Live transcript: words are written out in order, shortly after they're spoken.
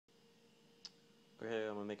Okay,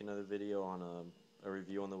 I'm gonna make another video on a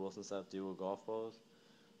review on the Wilson Staff Duo golf balls.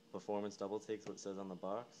 Performance double takes what it says on the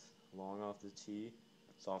box. Long off the tee,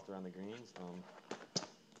 soft around the greens.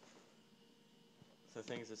 The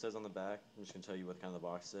things it says on the back, I'm just gonna tell you what kind of the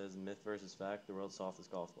box says. Myth versus fact, the world's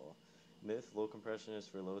softest golf ball. Myth, low compression is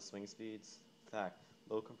for low swing speeds. Fact,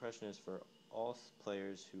 low compression is for all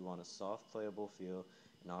players who want a soft playable feel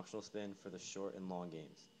and optional spin for the short and long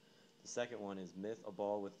games. The second one is myth, a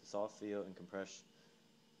ball with soft feel and compression.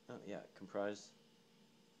 Comprise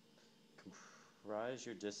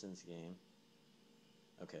your distance game.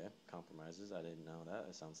 Okay, compromises. I didn't know that.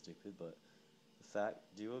 That sounds stupid, but the fact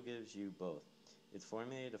Duo gives you both. It's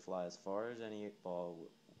formulated to fly as far as any ball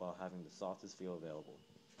while having the softest feel available.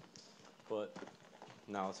 But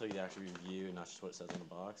now I'll tell you the actual review, not just what it says on the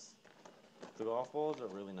box. The golf balls are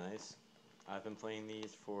really nice. I've been playing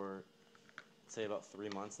these for, say, about 3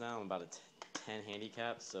 months now. I'm about a 10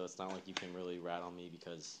 handicap, so it's not like you can really rat on me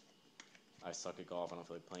because I suck at golf. I don't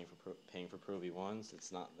feel like paying for Pro V1s.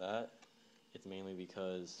 It's not that. It's mainly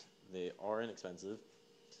because they are inexpensive.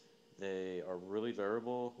 They are really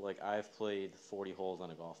durable. Like, I've played 40 holes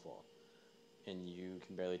on a golf ball, and you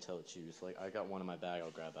can barely tell it's used. Like, I got one in my bag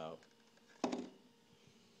I'll grab out. I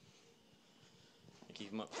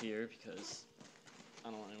keep them up here because I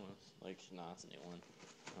don't want anyone, like, nah, it's a new one.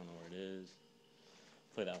 I don't know where it is.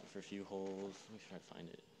 Played that one for a few holes. Let me try to find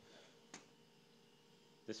it.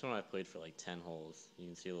 This one I played for like 10 holes. You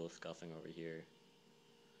can see a little scuffing over here.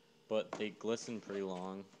 But they glisten pretty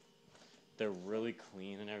long. They're really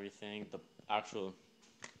clean and everything. The actual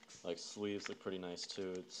like sleeves look pretty nice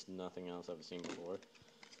too. It's nothing else I've seen before.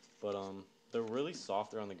 But they're really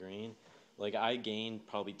soft around the green. Like, I gained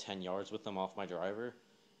probably 10 yards with them off my driver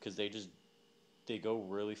because they go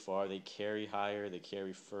really far. They carry higher, they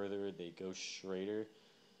carry further, they go straighter.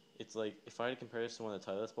 It's like, if I had to compare this to one of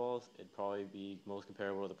the Titleist balls, it'd probably be most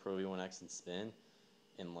comparable to the Pro V1X in spin.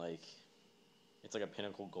 And like, it's like a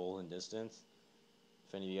pinnacle goal in distance.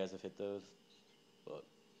 If any of you guys have hit those. But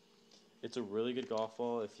it's a really good golf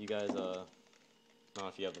ball if you guys, not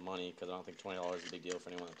if you have the money, because I don't think $20 is a big deal for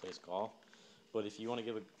anyone that plays golf. But if you want to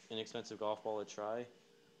give an inexpensive golf ball a try,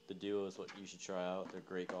 the Duo is what you should try out. They're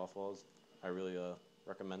great golf balls. I really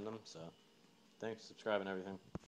recommend them. So thanks, subscribe and everything.